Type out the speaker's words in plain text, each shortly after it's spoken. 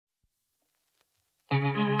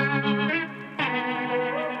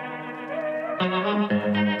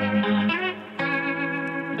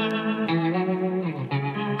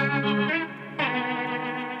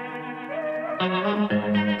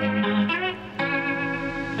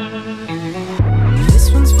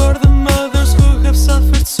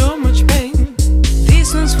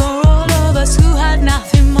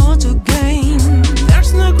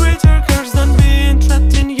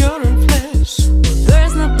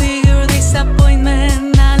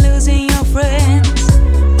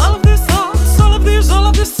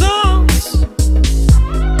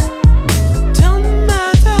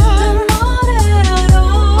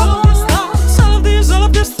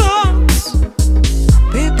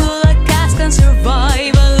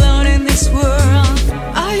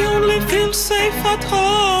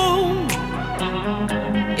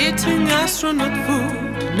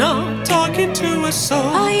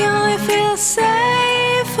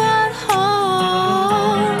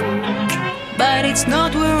it's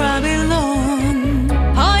not where I belong.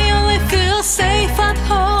 I only feel safe at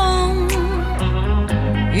home,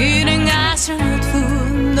 eating astronaut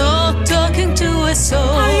food, not talking to a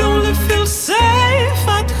soul. I only feel safe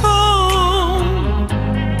at home,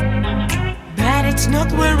 but it's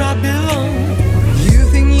not where I belong. You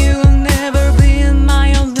think you will never be in my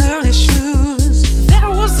old early shoes. There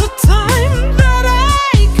was a time that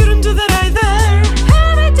I couldn't do that either.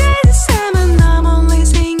 Every day the same and I'm only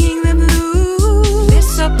singing the blues.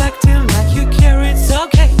 This up acting like you care, it's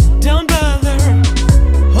okay, don't bother.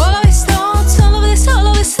 All of these thoughts, all of these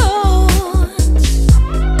thoughts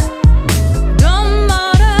don't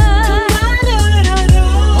matter.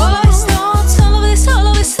 All of these thoughts, all of these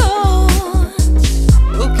thoughts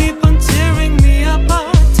Will keep on tearing me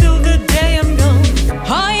apart till the day I'm gone.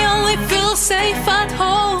 I only feel safe at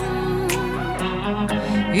home,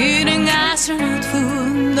 eating astronaut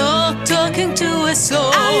food, not talking to a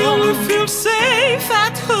soul. I only feel safe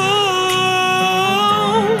at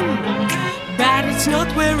home, but it's not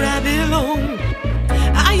where I belong.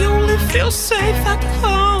 I only feel safe at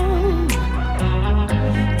home,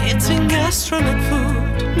 eating astronaut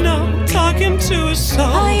food, no talking to a soul.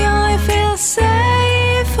 I only feel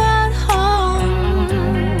safe at home,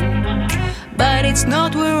 but it's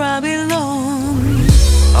not where I belong.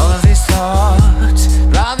 All of these thoughts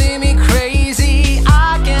driving me crazy.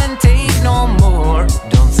 I can't take no more.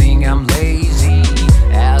 Don't think I'm lazy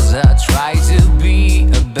as I try to be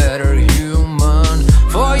a better human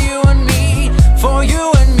for you and me, for you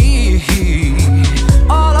and me.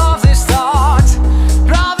 All of these thoughts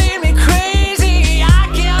driving me crazy. I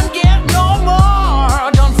can't get no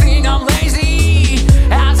more. Don't think I'm lazy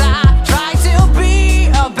as I try to be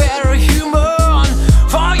a better human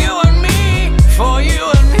for you and me, for you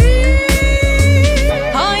and me.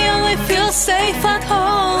 I only feel safe at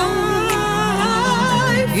home,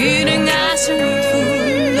 eating astronaut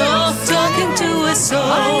food, not talking to a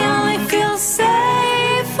soul. I only feel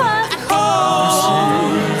safe at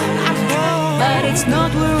home, but it's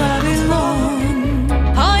not where I belong.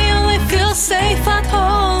 I only feel safe at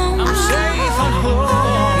home, Safe at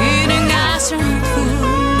home. eating astronaut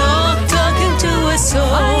food, not talking to a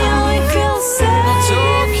soul. I only feel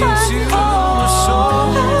safe talking at to a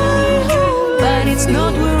soul. home, but it's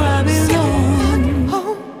not where I belong.